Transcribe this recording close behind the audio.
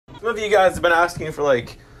Some of you guys have been asking for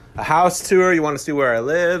like a house tour. You want to see where I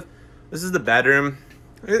live. This is the bedroom.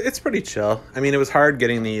 It's pretty chill. I mean, it was hard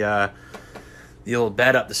getting the old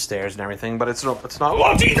bed up the stairs and everything, but it's not.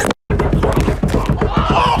 Oh, Jesus!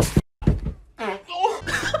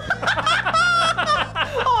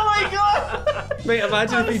 Mate,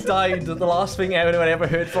 imagine if he died and the last thing anyone ever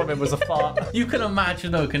heard from him was a fart. You can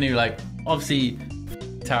imagine though, can you? Like, obviously,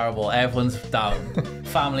 terrible. Everyone's down.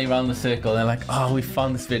 Family around the circle. They're like, oh, we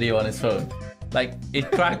found this video on his phone. Like,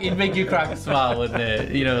 it'd make you crack a smile, wouldn't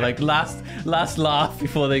it? You know, like last laugh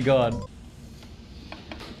before they're gone.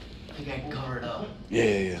 I get covered up.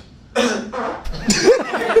 Yeah.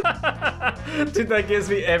 Dude, that gives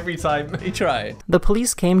me every time. He tried. The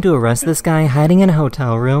police came to arrest this guy hiding in a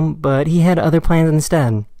hotel room, but he had other plans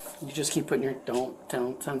instead. You just keep putting your don't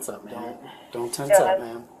tense up, man. Don't tense up,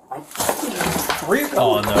 man.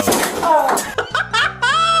 Oh no.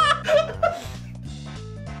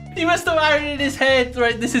 He must have had it in his head,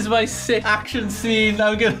 right? This is my sick action scene.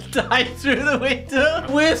 I'm gonna die through the window.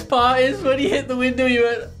 Worst part is when he hit the window, you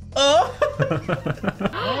went, oh.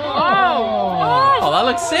 Oh, that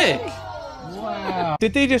looks sick. Wow.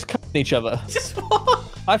 Did they just cut each other? Just what?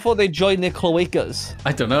 I thought they joined their cloacas.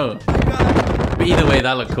 I don't know. But either way,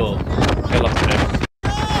 that looked cool. It looked good.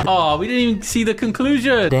 Oh, we didn't even see the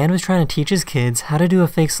conclusion. Dan was trying to teach his kids how to do a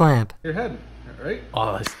fake slap. Your head, right?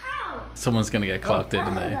 Oh, someone's gonna get clocked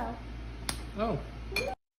in, they? Oh.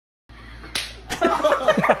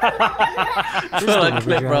 This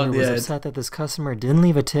delivery driver was upset that this customer didn't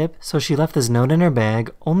leave a tip, so she left this note in her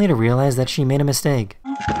bag, only to realize that she made a mistake.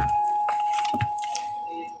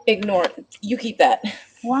 Ignore it. You keep that.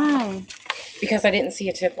 Why? Because I didn't see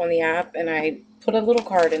a tip on the app and I put a little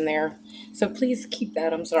card in there. So please keep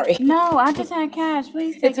that. I'm sorry. No, I just had cash.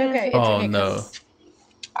 Please take It's okay. it. It's Oh okay, no.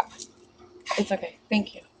 It's okay.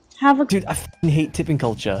 Thank you. Dude, I f***ing hate tipping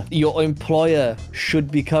culture. Your employer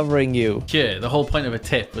should be covering you. Yeah, the whole point of a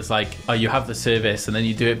tip was like, oh, you have the service and then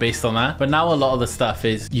you do it based on that. But now a lot of the stuff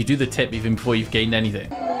is you do the tip even before you've gained anything.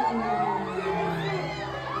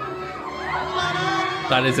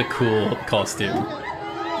 That is a cool costume.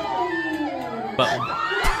 But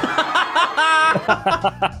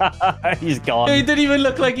He's gone. he didn't even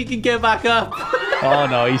look like he could get back up. Oh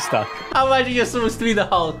no, he's stuck. How imagine you're supposed to be the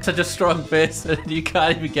Hulk, such a strong person, and you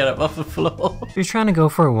can't even get up off the floor. She was trying to go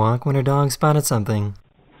for a walk when her dog spotted something.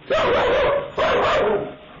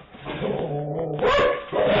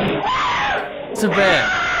 It's a bear.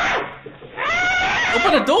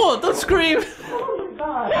 Open the door, don't scream.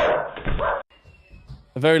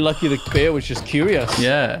 Very lucky the bear was just curious.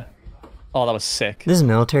 Yeah. Oh, that was sick. This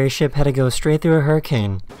military ship had to go straight through a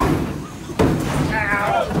hurricane.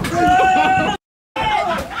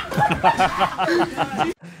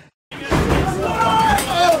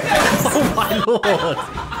 Oh my lord.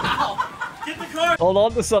 Get the car. Hold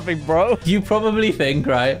on to something, bro. You probably think,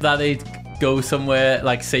 right, that they'd go somewhere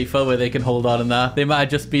like safer where they can hold on and that. They might have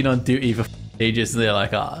just been on duty for ages and they're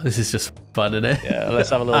like, ah, oh, this is just fun, isn't it? Yeah, let's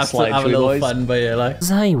have a little slide, have a little boys. fun, but yeah, like. This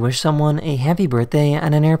is how you wish someone a happy birthday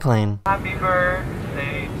on an airplane. Happy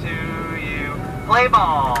birthday to you. Play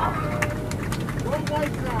ball.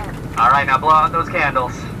 All right, now blow out those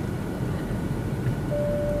candles.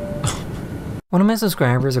 One of my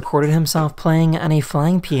subscribers recorded himself playing on a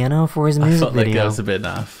flying piano for his music I felt like video. that was a bit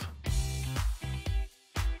naff.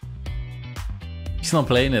 He's not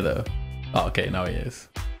playing it though. Oh, okay, now he is.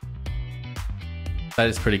 That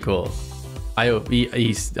is pretty cool. I hope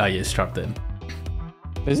he's strapped in.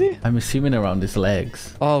 Is he? I'm assuming around his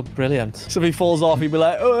legs. Oh, brilliant. So if he falls off, he'd be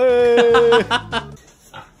like, oh, hey.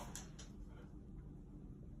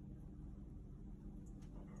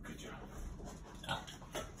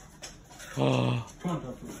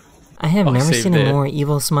 I have never saved seen it. a more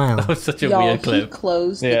evil smile. That was such a Y'all, weird he clip.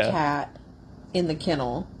 closed Yeah. the cat in the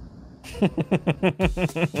kennel.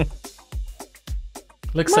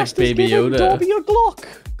 Looks like Master's Baby giving Yoda. Dobby a Glock.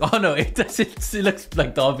 Oh no, it doesn't. It looks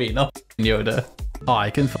like Dobby, not Yoda. Oh, I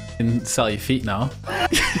can fucking sell your feet now.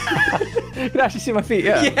 You can actually see my feet,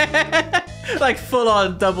 yeah. Yeah, like full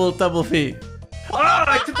on double feet. Oh,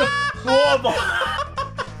 I took the floor.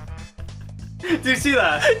 Did you see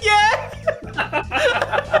that? Yeah.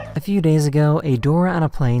 A few days ago, a door on a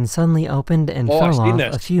plane suddenly opened and Oh, I've fell seen off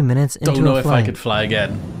this. a few minutes into Don't know a if I flight. could fly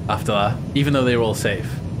again after that, even though they were all safe.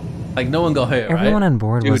 Like no one got hurt, Everyone right? on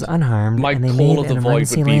board was Dude, unharmed, My and they call made of the an void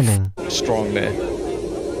emergency would be landing. strong there.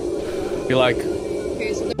 Be like,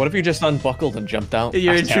 what if you just unbuckled and jumped out?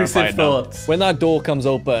 Your That's intrusive terrifying now. thoughts. When that door comes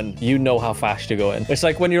open, you know how fast you're going. It's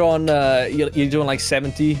like when you're on, you're doing like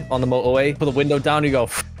 70 on the motorway, put the window down, you go,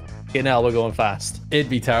 in hell, we're going fast. It'd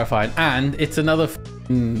be terrifying, and it's another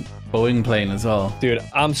Boeing plane as well. Dude,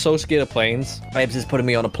 I'm so scared of planes. Babs is putting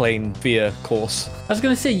me on a plane fear course. I was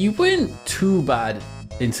gonna say, you weren't too bad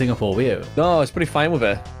in Singapore, were you? No, I was pretty fine with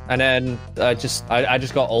it. And then I just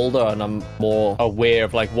got older and I'm more aware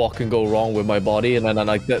of like what can go wrong with my body. And then I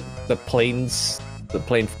like the plane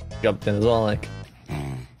jumped in as well. Like,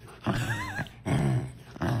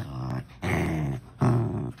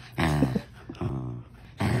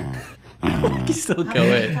 He's still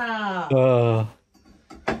going.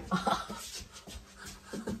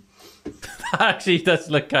 That actually does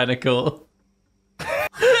look kind of cool.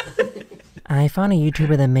 I found a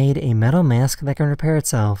YouTuber that made a metal mask that can repair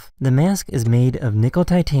itself. The mask is made of nickel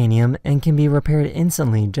titanium and can be repaired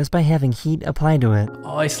instantly just by having heat applied to it.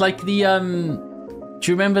 Oh, it's like the,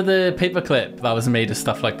 do you remember the paperclip that was made of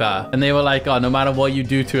stuff like that? And they were like, oh, no matter what you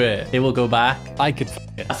do to it, it will go back. I could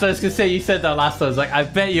it. So I was gonna say, you said that last time. I was like, I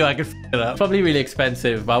bet you I could it up. Probably really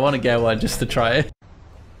expensive, but I want to get one just to try it.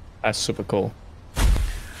 That's super cool.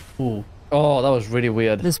 Ooh. Oh, that was really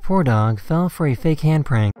weird. This poor dog fell for a fake hand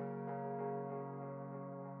prank.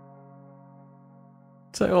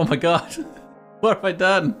 It's like, oh my god, what have I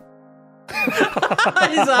done?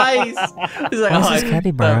 His eyes. He's like, Why is this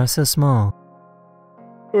capybara so small?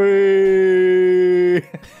 Oh,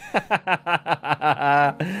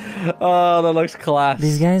 that looks class.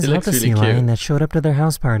 These guys helped a sea lion that showed up to their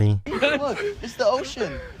house party. Look, it's the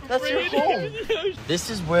ocean. That's your home. This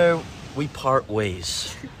is where we part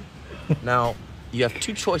ways. Now, you have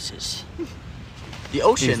two choices. The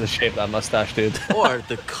ocean. He's the shape of that mustache, dude. Or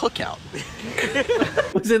the cookout.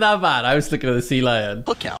 Was it that bad? I was looking at the sea lion.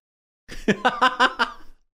 Cookout.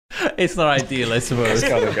 It's not ideal, I suppose. It's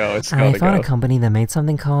gotta go. It's I gotta found go. a company that made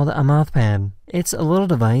something called a mouthpad. It's a little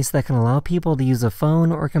device that can allow people to use a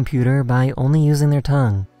phone or computer by only using their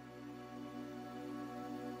tongue.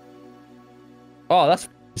 Oh, that's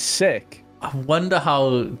sick. I wonder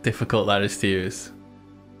how difficult that is to use.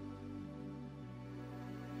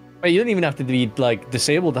 Wait, you don't even have to be like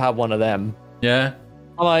disabled to have one of them. Yeah.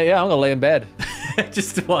 I'm like, yeah, I'm gonna lay in bed.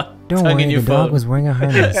 Just what? Don't tongue worry, in the your dog phone. was wearing a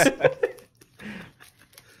harness.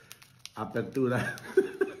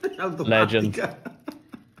 Legend.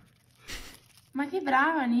 Ma che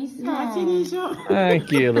brava, Nisso.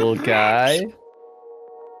 Thank you, little guy.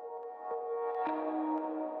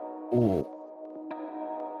 Ooh.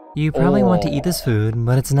 You probably want to eat this food,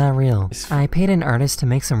 but it's not real. I paid an artist to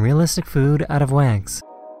make some realistic food out of wax.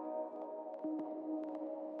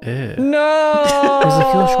 Ew. No! There's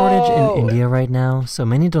a fuel shortage in India right now, so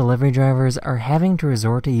many delivery drivers are having to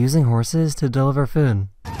resort to using horses to deliver food.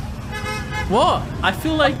 What? I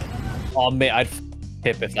feel like Oh, mate, I'd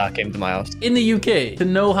tip if that came to my house. in the UK, to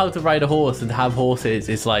know how to ride a horse and to have horses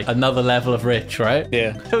is like another level of rich, right?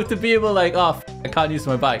 Yeah. So to be able like, oh, I can't use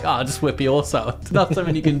my bike. Oh, I'll just whip your horse out. It's not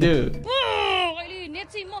something you can do.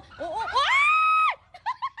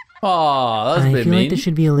 Oh, that was a I bit feel mean. like this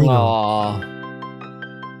should be illegal. Aww.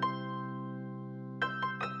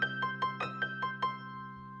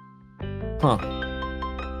 Huh.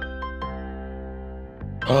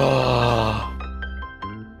 Oh.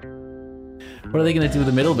 What are they going to do with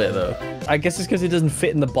the middle bit, though? I guess it's because it doesn't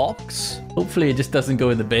fit in the box. Hopefully it just doesn't go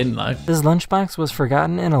in the bin, like. This lunchbox was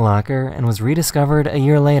forgotten in a locker and was rediscovered a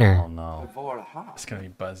year later. Oh, no. It's going to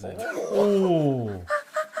be buzzing. Oh.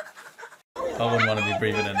 I wouldn't want to be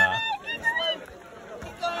breathing in that.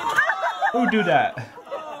 Who do that?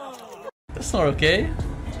 That's not okay.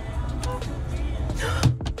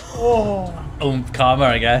 Oh. Karma,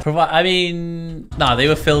 I guess. I mean, nah, they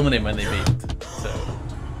were filming him when they beat. So,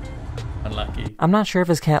 unlucky. I'm not sure if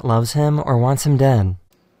his cat loves him or wants him dead.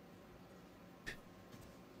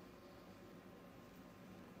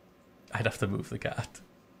 I'd have to move the cat.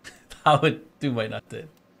 That would do my nut in.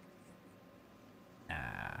 Nah.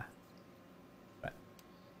 But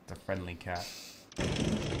it's a friendly cat.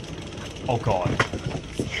 Oh god.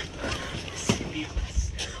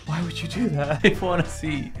 Why would you do that? I want to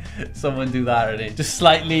see someone do that and just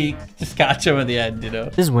slightly just catch him at the end, you know?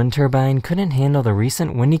 This wind turbine couldn't handle the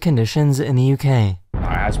recent windy conditions in the UK. It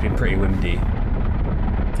has been pretty windy.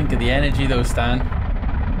 Think of the energy though, Stan.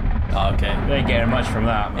 Oh, okay. You ain't getting much from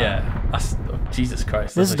that, man. Yeah. That's, oh, Jesus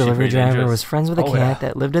Christ. This That's actually delivery pretty driver dangerous. was friends with a cat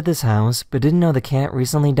that lived at this house, but didn't know the cat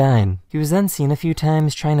recently died. He was then seen a few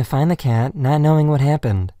times trying to find the cat, not knowing what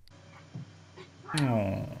happened.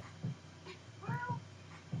 Oh.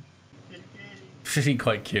 She's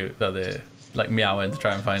quite cute that they're like meowing to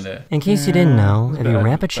try and find it. In case you didn't know, if you bad.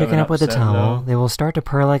 wrap a chicken up with a upset, towel, though. they will start to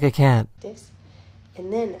purr like a cat. This,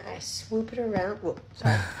 and then I swoop it around. Whoa,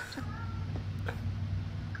 sorry.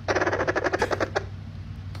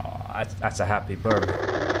 Oh, that's a happy bird.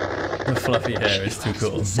 The fluffy hair is too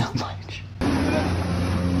cool. So much.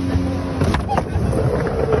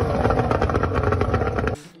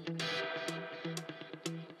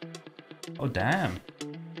 damn.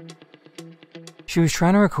 She was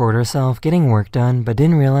trying to record herself getting work done, but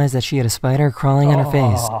didn't realize that she had a spider crawling on her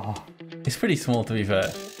face. It's pretty small, to be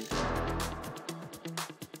fair.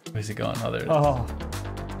 Where's it going? Oh, there it is. Oh.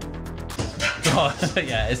 Oh,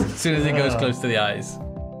 yeah, as soon as it goes close to the eyes.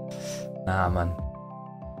 Nah, man.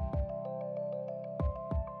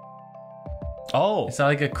 Oh. Is that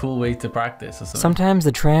like a cool way to practice or something? Sometimes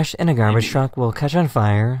the trash in a garbage truck will catch on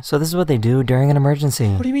fire, so this is what they do during an emergency.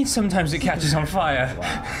 What do you mean sometimes it catches on fire?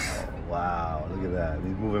 Wow, look at that.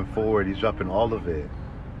 He's moving forward. He's dropping all of it.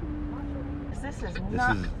 This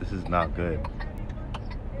is not good.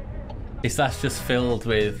 That's just filled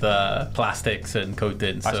with plastics and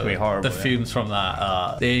coatings. That's so gonna be horrible, the fumes from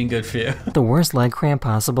that, they ain't good for you. The worst leg cramp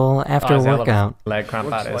possible after a workout. Leg cramp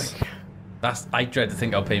that is. I dread to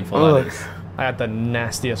think how painful that is. I had the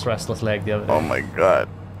nastiest restless leg the other day. Oh my god.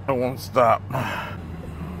 I won't stop. God.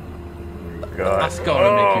 That's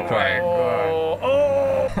gotta make you cry.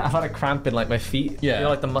 I've had a cramp in like my feet. Yeah. You know,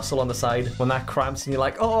 like the muscle on the side. When that cramps and you're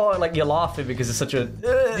like, oh, like you're laughing because it's such a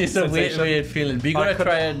it's a weird feeling. But you gotta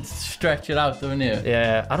try and stretch it out, don't you?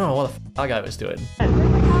 Yeah. I don't know what the that guy was doing.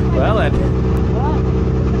 Well then.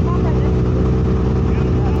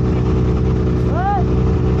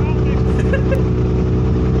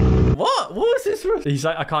 What was this? He's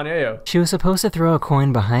like, I can't hear you. She was supposed to throw a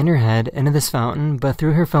coin behind her head into this fountain, but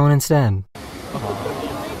threw her phone instead.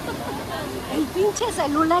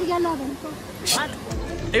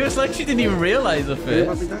 It was like she didn't even realize the fit.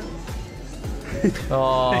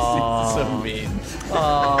 Oh, so mean.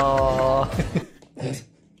 Oh.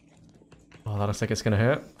 Oh, that looks like it's gonna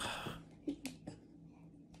hurt.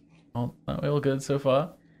 Oh, are we all good so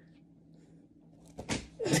far?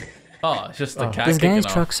 Oh, it's just the cat. This guy's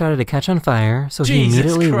truck started to catch on fire, so he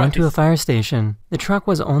immediately went to a fire station. The truck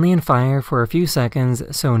was only in fire for a few seconds,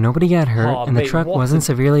 so nobody got hurt, and the truck wasn't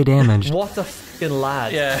severely damaged. What a fucking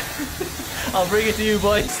lad. Yeah. I'll bring it to you,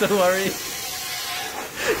 boys, don't worry.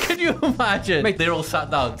 Can you imagine? Mate, they're all sat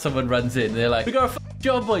down, someone runs in, they're like, we got a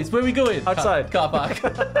job, boys, where are we going? Outside. Car park.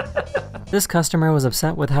 This customer was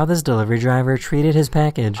upset with how this delivery driver treated his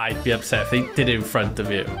package. I'd be upset if they did it in front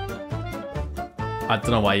of you. I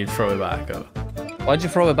don't know why you'd throw it back. Or... Why'd you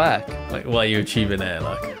throw it back? Like, what are you achieving there,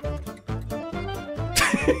 look?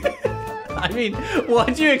 I mean,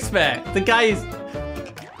 what do you expect? The guy's...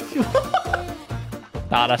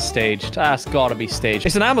 Nah, that's staged. That's gotta be staged.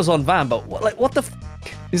 It's an Amazon van, but what the f***?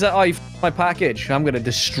 He's like, oh, you f***ed my package. I'm gonna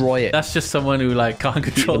destroy it. That's just someone who, like, can't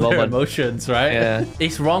control their emotions, right? Yeah.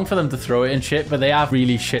 It's wrong for them to throw it and shit, but they have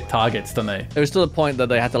really shit targets, don't they? It was to the point that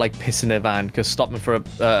they had to, like, piss in their van, because stopping for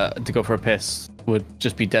to go for a piss would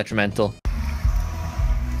just be detrimental.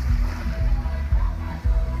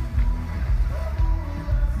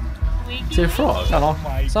 Is it a frog?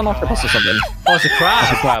 It's an octopus or something. Oh, it's a crab.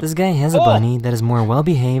 It's a crab. This guy has a bunny that is more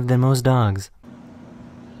well-behaved than most dogs.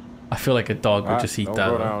 I feel like a dog would just eat that.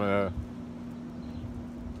 Go down there.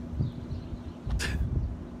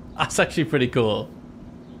 That's actually pretty cool.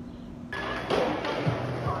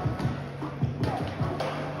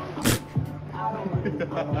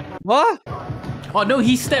 What? Oh no,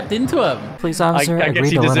 he stepped into him. Police officer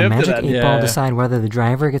agreed to let a magic 8-ball decide whether the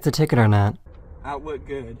driver gets a ticket or not. Outlook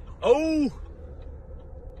good. Oh!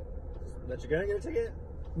 That you're gonna get a ticket?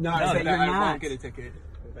 No, No, that you're I not. won't get a ticket.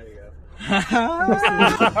 There you go.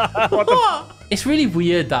 It's really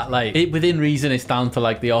weird that, like, within reason, it's down to,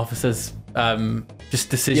 like, the officer's just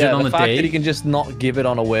decision on the fact day. that he can just not give it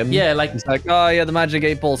on a whim. Yeah, like... He's like, oh yeah, the magic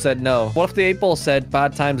 8-ball said no. What if the 8-ball said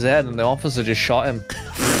bad times ahead and the officer just shot him?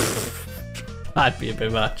 That'd be a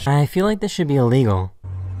bit much. I feel like this should be illegal.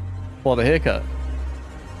 What, the haircut?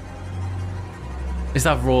 Is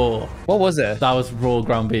that raw? What was it? That was raw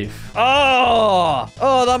ground beef. Oh,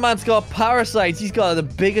 that man's got parasites. He's got the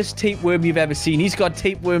biggest tapeworm you've ever seen. He's got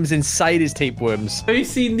tapeworms inside his tapeworms. Have you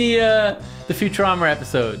seen the Futurama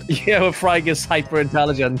episode? Yeah, where Fry gets hyper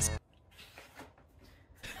intelligence.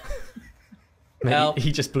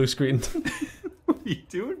 He just blue screened. What are you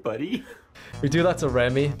doing, buddy? We do that to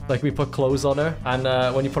Remy. Like, we put clothes on her, and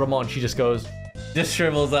when you put them on, she just goes... Just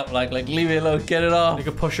shrivels up, like leave me alone, get it off. You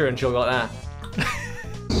can push her and she'll go like that.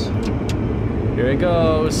 Here it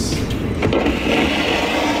goes.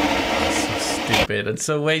 So stupid and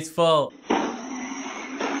so wasteful.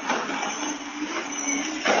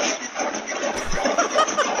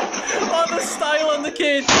 Oh, the style on the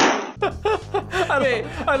kid.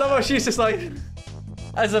 I love how she's just like...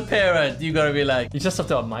 As a parent, you gotta be like... You just have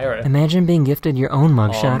to admire it. Imagine being gifted your own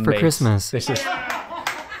mugshot for mate. Christmas. This is...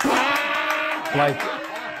 Like...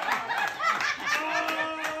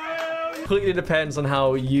 completely depends on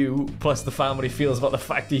how you plus the family feels about the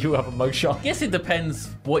fact that you have a mugshot. I guess it depends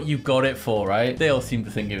what you got it for, right? They all seem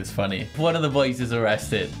to think it was funny. If one of the boys is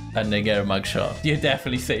arrested and they get a mugshot, you're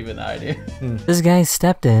definitely saving that idea. This guy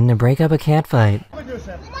stepped in to break up a cat fight.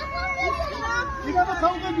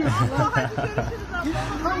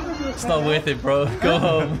 It's not worth it, bro. Go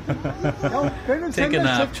home. Take a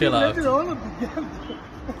nap, chill out.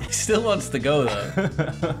 He still wants to go, though.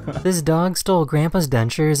 This dog stole Grandpa's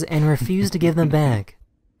dentures and refused to give them back.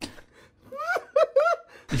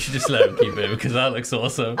 You should just let him keep it, because that looks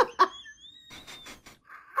awesome.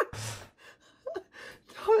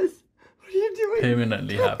 Thomas, what are you doing?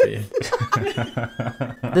 Permanently happy.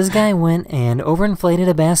 This guy went and overinflated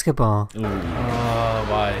a basketball. Ooh. Oh,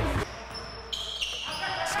 why?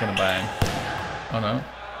 It's gonna bang. Oh, no.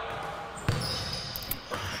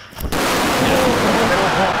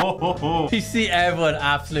 You see everyone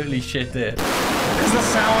absolutely shit it. Because the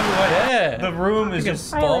sound, like, yeah. the room is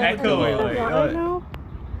just echoing.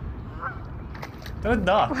 The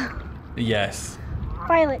duck. Yes.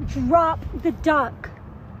 Violet, drop the duck.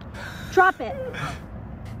 Drop it.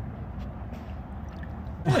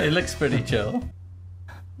 Yeah, it looks pretty chill.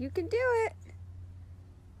 You can do it.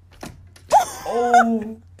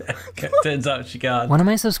 Oh. Turns out she can't. One of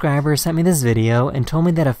my subscribers sent me this video and told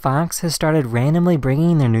me that a fox has started randomly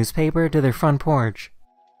bringing their newspaper to their front porch.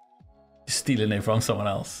 Stealing it from someone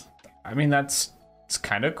else. I mean, it's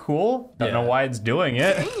kind of cool. Don't know why it's doing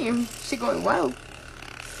it. Damn, she going wild.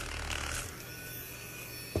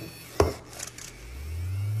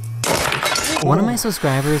 One of my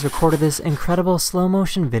subscribers recorded this incredible slow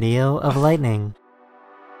motion video of lightning.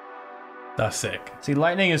 That's sick. See,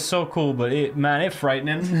 lightning is so cool, but it's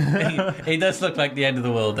frightening. It does look like the end of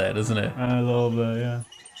the world there, doesn't it? A little bit, yeah.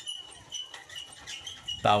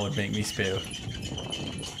 That would make me spew.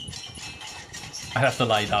 I'd have to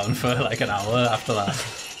lie down for like an hour after that.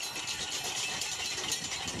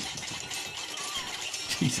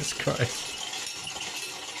 Jesus Christ.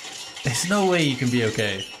 There's no way you can be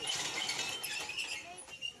okay.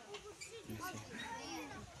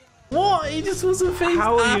 What? He just wasn't phased.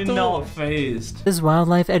 How are you at all. not phased? This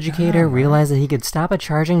wildlife educator realized that he could stop a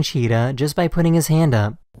charging cheetah just by putting his hand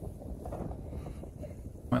up.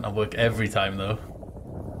 Might not work every time though.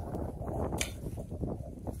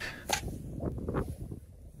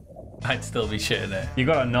 I'd still be shitting it. You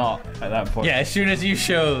got a knot at that point. Yeah, as soon as you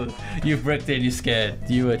show you've bricked in, you're scared.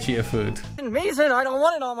 You cheetah food. Mason, I don't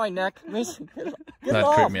want it on my neck. Mason, get it That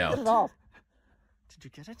off. creeped me out. Get it off. Did you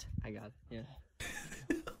get it? I got it. Yeah.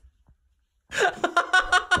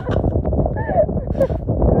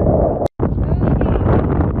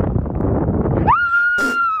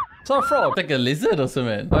 It's not a frog. It's like a lizard or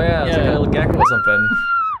something. Oh yeah, it's like a little gecko or something.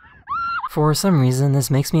 For some reason,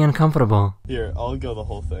 this makes me uncomfortable. Here, I'll go the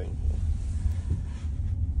whole thing.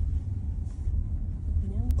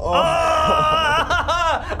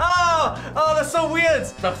 Oh, that's so weird.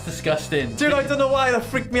 That's disgusting. Dude, I don't know why, that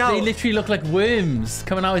freaked me out. They literally look like worms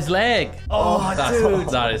coming out his leg. Oh, dude.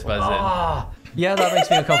 That is buzzing. Oh, yeah, that makes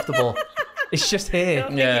me uncomfortable. It's just hair.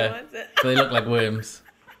 Yeah, they look like worms.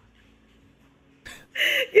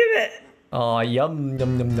 Give it. Oh, yum,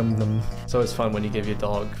 yum, yum, yum, yum. So it's fun when you give your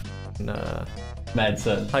dog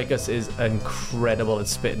medicine. Tychus is incredible at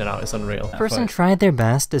spitting it out. It's unreal. The person tried their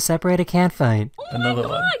best to separate a cat fight. Another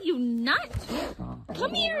one. You nut.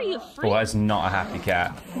 Come here, you freak. Well, that's not a happy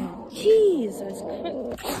cat. Jesus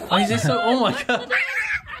Christ. Oh, is this so? Oh my god.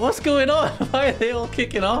 What's going on? Why are they all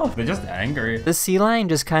kicking off? They're just angry. The sea lion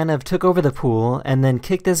just kind of took over the pool and then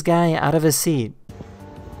kicked this guy out of his seat.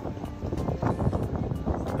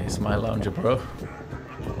 It's my lounger, bro.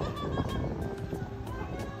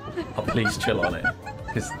 Oh, please chill on it.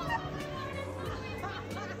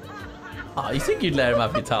 Oh, you think you'd let him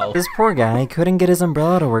have your towel? This poor guy couldn't get his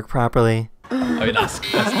umbrella to work properly. I mean, that's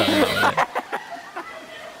done now, isn't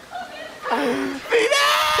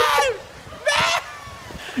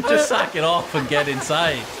it? Just sack it off and get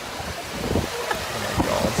inside.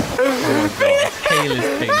 Oh my god. Hail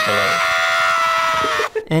is painful.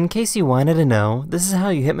 In case you wanted to know, this is how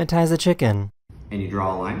you hypnotize a chicken. And you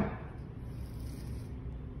draw a line,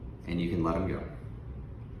 and you can let them go.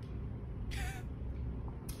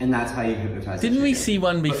 And that's how you hypnotize. Didn't we see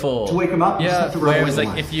one before? To wake them up, you just yeah, have to where roll it was the like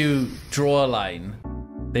line. if you draw a line,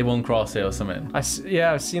 they won't cross it or something.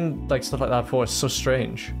 Yeah, I've seen like stuff like that before. It's so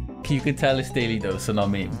strange. You can tell it's Daily Dose and not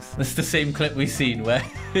memes. It's the same clip we've seen where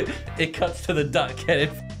it cuts to the duck getting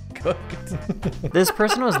cooked. This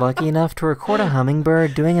person was lucky enough to record a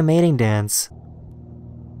hummingbird doing a mating dance.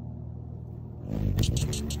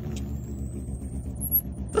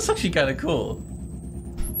 That's actually kind of cool.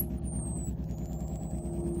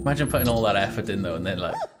 Imagine putting all that effort in though, and then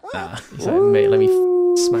like, nah. He's like, mate, let me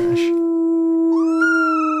smash.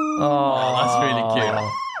 Oh, that's really cute.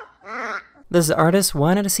 This artist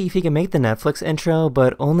wanted to see if he could make the Netflix intro,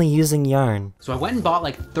 but only using yarn. So I went and bought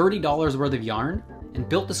like $30 worth of yarn and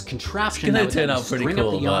built this contraption that would turn then out pretty string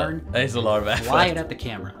cool, up the yarn, that is a lot of effort. fly it at the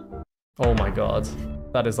camera. Oh my god.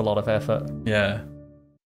 That is a lot of effort. Yeah.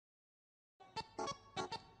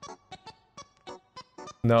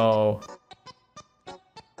 No.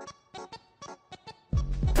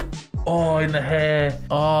 Oh, in the hair.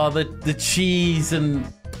 Oh, the cheese and...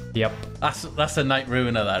 Yep. That's a night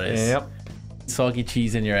ruiner, that is. Yep. Soggy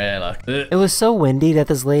cheese in your hair, like. It was so windy that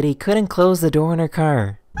this lady couldn't close the door in her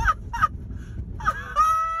car.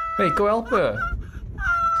 Hey, go help her.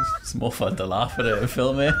 It's more fun to laugh at it and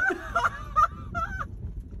film it.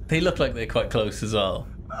 They look like they're quite close as well.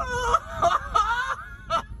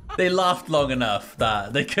 They laughed long enough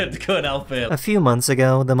that they could go and help him. A few months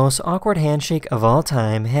ago, the most awkward handshake of all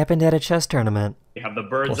time happened at a chess tournament. We have the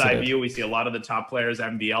bird's eye view. We see a lot of the top players,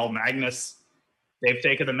 MBL, Magnus. They've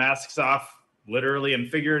taken the masks off, literally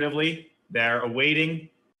and figuratively. They're awaiting.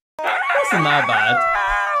 That's not bad.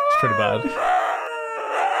 It's pretty bad.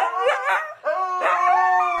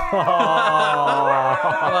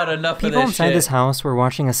 Enough People of this inside shit. this house were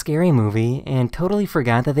watching a scary movie and totally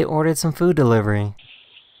forgot that they ordered some food delivery.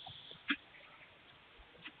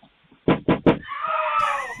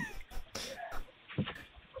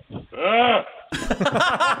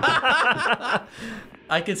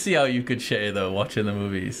 I could see how you could share though watching the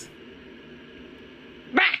movies.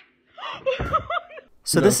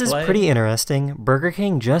 So this is pretty interesting. Burger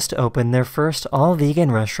King just opened their first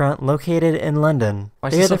all-vegan restaurant located in London.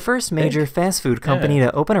 They are the first major fast food company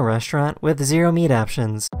to open a restaurant with zero meat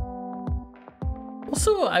options.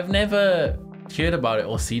 Also, I've never heard about it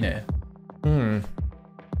or seen it. Wonder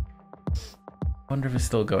if it's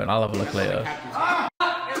still going. I'll have a look later. Oh,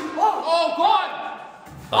 God!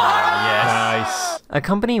 Oh, yes. Nice. A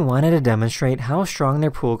company wanted to demonstrate how strong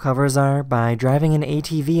their pool covers are by driving an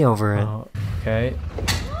ATV over it. Oh, okay.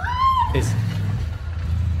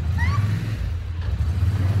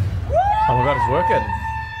 Oh my god, it's working.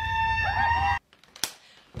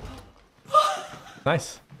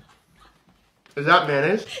 Nice. Is that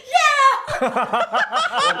mayonnaise?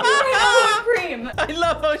 Cream. I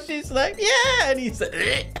love how she's like, yeah, and he's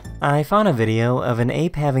like, I found a video of an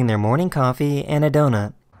ape having their morning coffee and a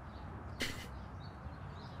donut.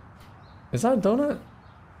 Is that a donut?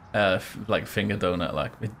 Like finger donut,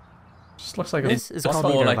 like it just looks like This a. is called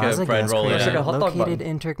more the like a Darvaza bread gas roll, crater, like a hot dog located bun.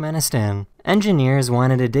 in Turkmenistan. Engineers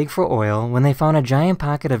wanted to dig for oil when they found a giant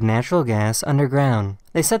pocket of natural gas underground.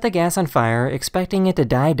 They set the gas on fire, expecting it to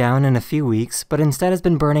die down in a few weeks, but instead has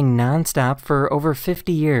been burning non-stop for over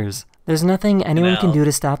 50 years. There's nothing anyone can do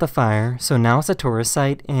to stop the fire, so now it's a tourist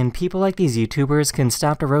site, and people like these YouTubers can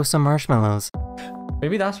stop to roast some marshmallows.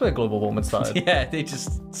 Maybe that's where global warming started. yeah, they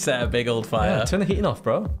just set a big old fire. Yeah, turn the heating off,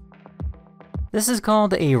 bro. This is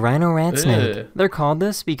called a rhino rat snake. They're called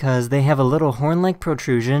this because they have a little horn-like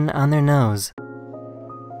protrusion on their nose.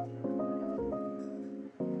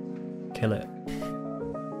 Kill it.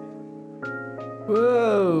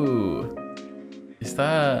 Whoa! Is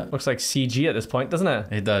that... Looks like CG at this point, doesn't it?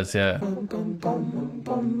 It does, yeah.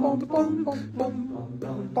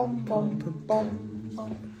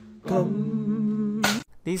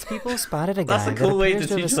 These people spotted a guy That's a cool way to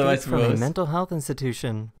that appears teach to them, have I escaped from a suppose. mental health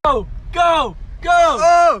institution. Go! Go! Go!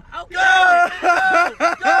 Oh! Go!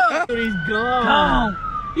 Go! He's gone!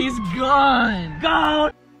 He's gone!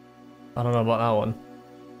 Gone! I don't know about that one.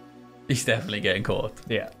 He's definitely getting caught.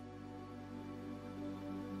 Yeah.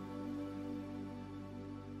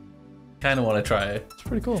 Kind of want to try it. It's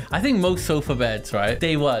pretty cool. I think most sofa beds, right?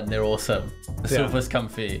 Day one, they're awesome. The Yeah. sofa's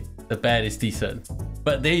comfy. The bed is decent.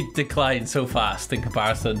 But they decline so fast in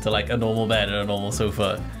comparison to like a normal bed and a normal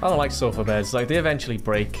sofa. I don't like sofa beds. Like, they eventually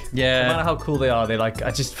break. Yeah. No matter how cool they are, they like,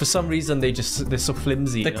 for some reason, they're so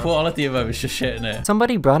flimsy. The quality of them is just shit in it.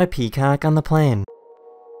 Somebody brought a peacock on the plane.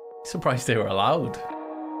 Surprised they were allowed.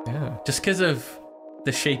 Yeah. Just because of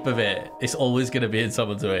the shape of it, it's always going to be in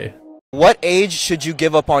someone's way. What age should you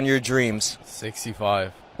give up on your dreams?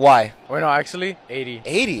 65. Why? Wait, no, actually, 80.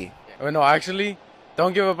 80? Wait, no, actually,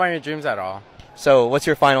 don't give up on your dreams at all. So, what's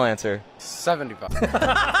your final answer? 75.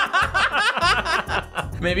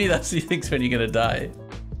 Maybe that's the things when you're going to die.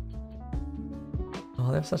 Oh,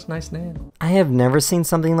 they have such a nice name. I have never seen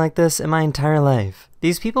something like this in my entire life.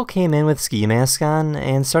 These people came in with ski masks on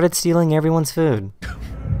and started stealing everyone's food.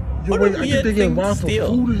 Yo, wait, I think they get robbed for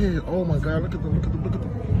food here. Oh my god, look at them, look at them, look at them.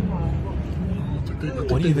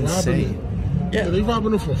 What do you even say? Yeah, they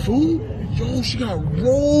robbing them for food? Yo, she got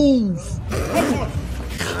rolls.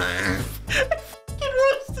 Fucking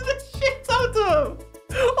roasted the shit out of him.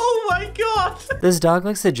 Oh my god. This dog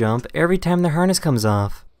likes to jump every time the harness comes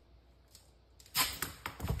off.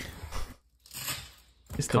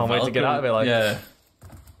 Just can't wait to get out of it. Like, yeah.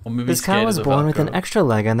 Or maybe This cow scared was of the born with an Velcro. extra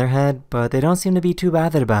leg on their head, but they don't seem to be too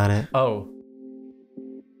bothered about it. Oh.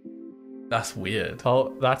 That's weird.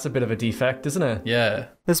 Oh, that's a bit of a defect, isn't it? Yeah.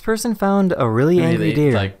 This person found a really angry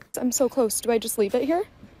deer. Like, I'm so close. Do I just leave it here?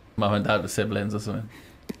 mom and dad with siblings or something.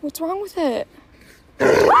 What's wrong with it?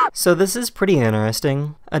 So this is pretty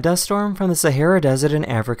interesting. A dust storm from the Sahara Desert in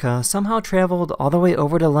Africa somehow traveled all the way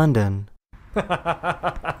over to London.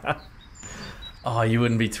 Oh, you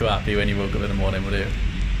wouldn't be too happy when you woke up in the morning, would you?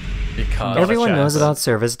 You can't. Everyone knows about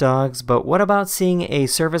service dogs, but what about seeing a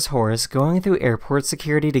service horse going through airport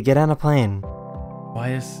security to get on a plane? Why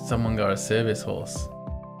has someone got a service horse?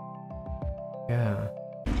 Yeah.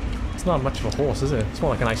 It's not much of a horse, is it? It's more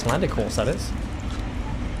like an Icelandic horse, that is.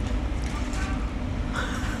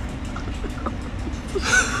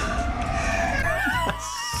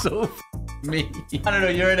 So me. I don't know,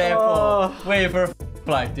 you're in an airport waiting for a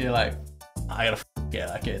flight, you're like, I gotta get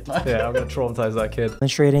that kid. Yeah, I'm gonna traumatize that kid.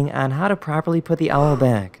 Demonstrating on how to properly put the owl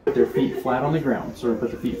back. Put their feet flat on the ground. So put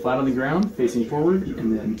the feet flat on the ground, facing forward,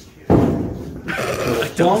 and then...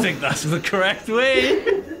 I don't think that's the correct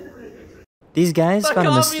way. These guys That found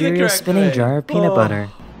a can't be the mysterious correct spinning way. jar of peanut butter.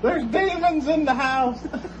 There's demons in the house.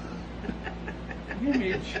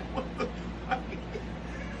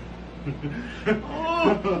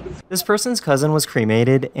 This person's cousin was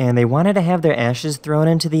cremated, and they wanted to have their ashes thrown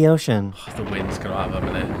into the ocean. The wind's gonna have a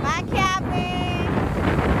minute.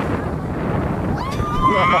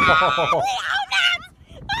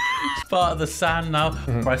 It's part of the sand now.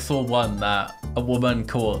 I saw one that a woman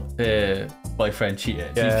caught her boyfriend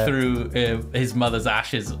cheated. Yeah. He threw his mother's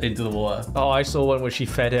ashes into the water. Oh, I saw one where she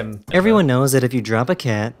fed him. Everyone knows that if you drop a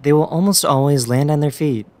cat, they will almost always land on their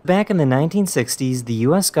feet. Back in the 1960s, the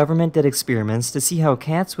US government did experiments to see how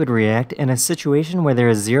cats would react in a situation where there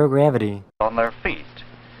is zero gravity. On their feet.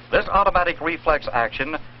 This automatic reflex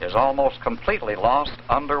action is almost completely lost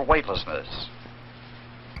under weightlessness.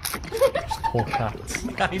 Poor cats.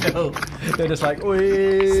 I know. They're just like,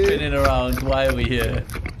 wee. Spinning around. Why are we here?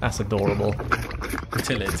 That's adorable.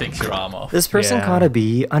 Until it takes your arm off. This person caught a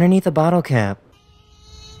bee underneath a bottle cap.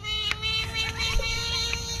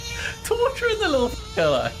 Torturing the little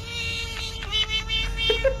fella.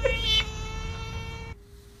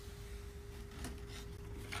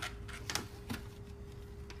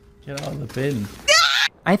 Get out of the bin.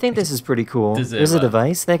 I think this is pretty cool. Does it, There's a right?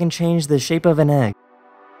 device that can change the shape of an egg.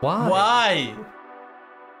 Why? Why?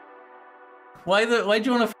 Why do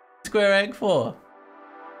you want a square egg for?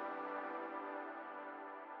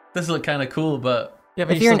 This look kind of cool, but yeah,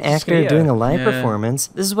 If you're an actor doing a live Yeah. performance,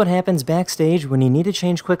 this is what happens backstage when you need to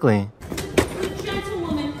change quickly.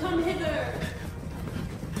 Gentlewoman, come hither.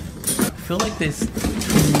 I feel like this.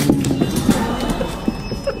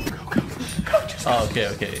 Oh,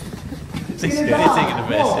 okay. It's taking the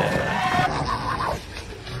best. Yeah.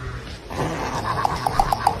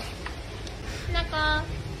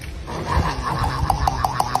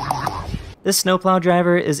 This snowplow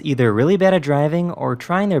driver is either really bad at driving or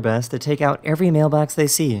trying their best to take out every mailbox they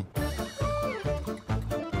see.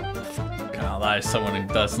 God, that is someone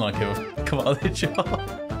who does not give a come out of their job.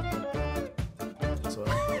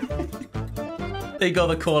 They got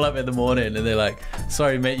the call up in the morning and they're like,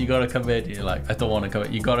 sorry mate, you gotta come in. And you're like, I don't want to come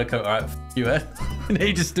in. You gotta come. Alright, you in. And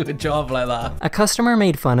they just do a job like that. A customer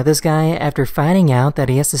made fun of this guy after finding out that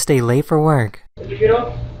he has to stay late for work. Did you get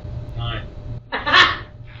up? 9.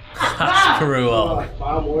 That's cruel. Like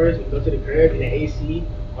 5 hours and go to the crib in the AC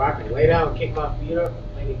where I can lay down and kick my feet up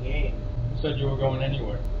and play the game. You said you were going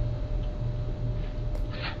anywhere.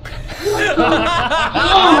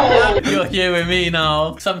 You're here with me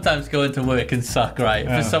now. Sometimes going to work can suck, right?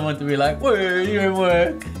 For someone to be like, where you're in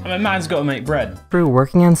work. I mean, man's got to make bread. Crew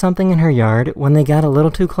working on something in her yard when they got a little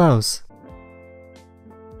too close.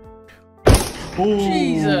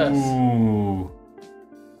 Jesus.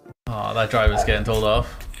 Oh, that driver's getting told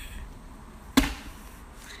off.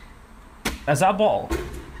 That's that ball.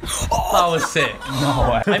 That was sick. No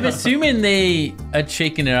way. I'm assuming they had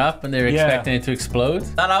shaken it up and they're expecting it to explode.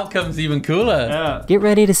 That outcome's even cooler. Yeah. Get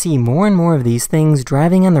ready to see more and more of these things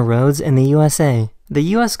driving on the roads in the USA. The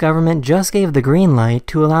US government just gave the green light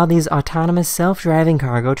to allow these autonomous self-driving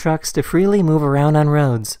cargo trucks to freely move around on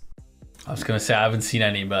roads. I was gonna say I haven't seen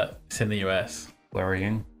any, but it's in the US.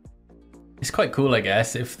 Worrying. It's quite cool, I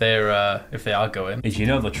guess, if they are going. Is you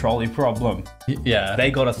know the trolley problem? Yeah. They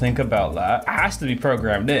got to think about that. It has to be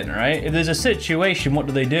programmed in, right? If there's a situation, what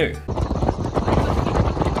do? You're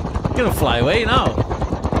gonna fly away now.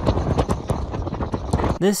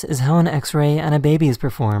 This is how an X-ray on a baby is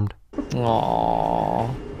performed.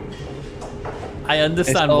 Aww. I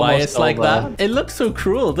understand why it's like that. It looks so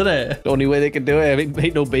cruel, doesn't it? The only way they can do it, I mean,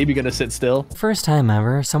 ain't no baby gonna sit still. First time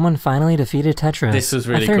ever, someone finally defeated Tetris. This was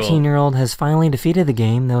really cool. A 13-year-old has finally defeated the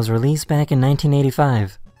game that was released back in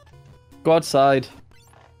 1985. Go outside.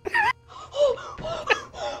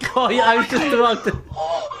 Oh yeah, I was just about to...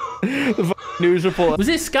 The news report. Was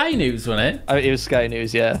it Sky News, wasn't it? It was Sky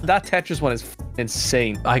News, yeah. That Tetris one is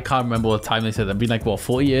insane. I can't remember what time they said that. It'd been like, what,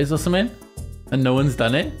 40 years or something? And no one's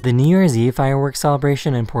done it? The New Year's Eve fireworks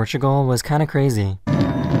celebration in Portugal was kind of crazy. Looks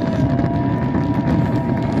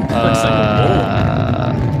like a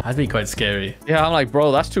war. That'd be quite scary. Yeah, I'm like,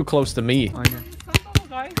 bro, that's too close to me.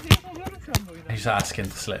 He's asking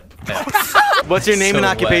to slip. Yeah. What's your name and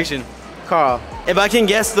occupation? Carl. If I can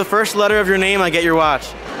guess the first letter of your name, I get your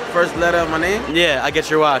watch. First letter of my name? Yeah, I get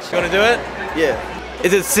your watch. You wanna do it? Yeah.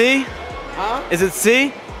 Is it C? Huh? Is it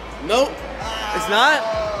C? Nope. It's not?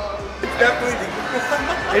 It's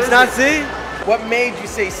definitely It's not C? What made you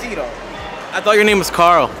say C though? I thought your name was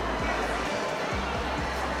Carl.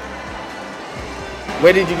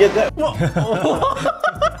 Where did you get that?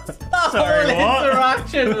 Sorry, what?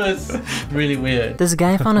 Interaction was really weird. This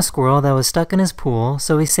guy found a squirrel that was stuck in his pool,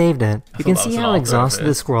 so he saved it. You can see how exhausted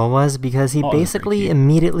the squirrel was because he basically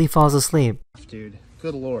immediately falls asleep. Dude,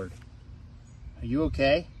 good lord. Are you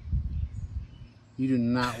okay? You do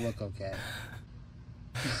not look okay.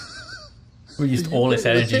 We used all his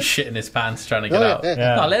energy shit in his pants trying to get out.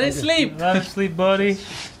 Yeah. No, let it sleep. Let it sleep, buddy.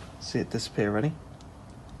 See it disappear, ready?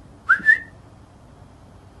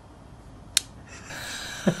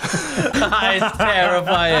 It's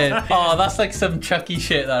terrifying. Oh, that's like some Chucky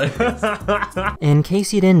shit, that is. In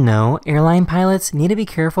case you didn't know, airline pilots need to be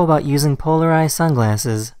careful about using polarized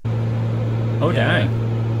sunglasses. Oh, dang.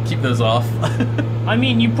 Keep those off. I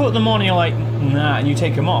mean, you put them on and you're like, nah, and you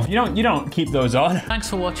take them off. You don't keep those on. Thanks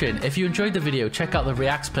for watching. If you enjoyed the video, check out the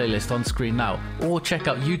Reacts playlist on screen now, or check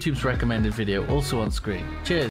out YouTube's recommended video also on screen. Cheers.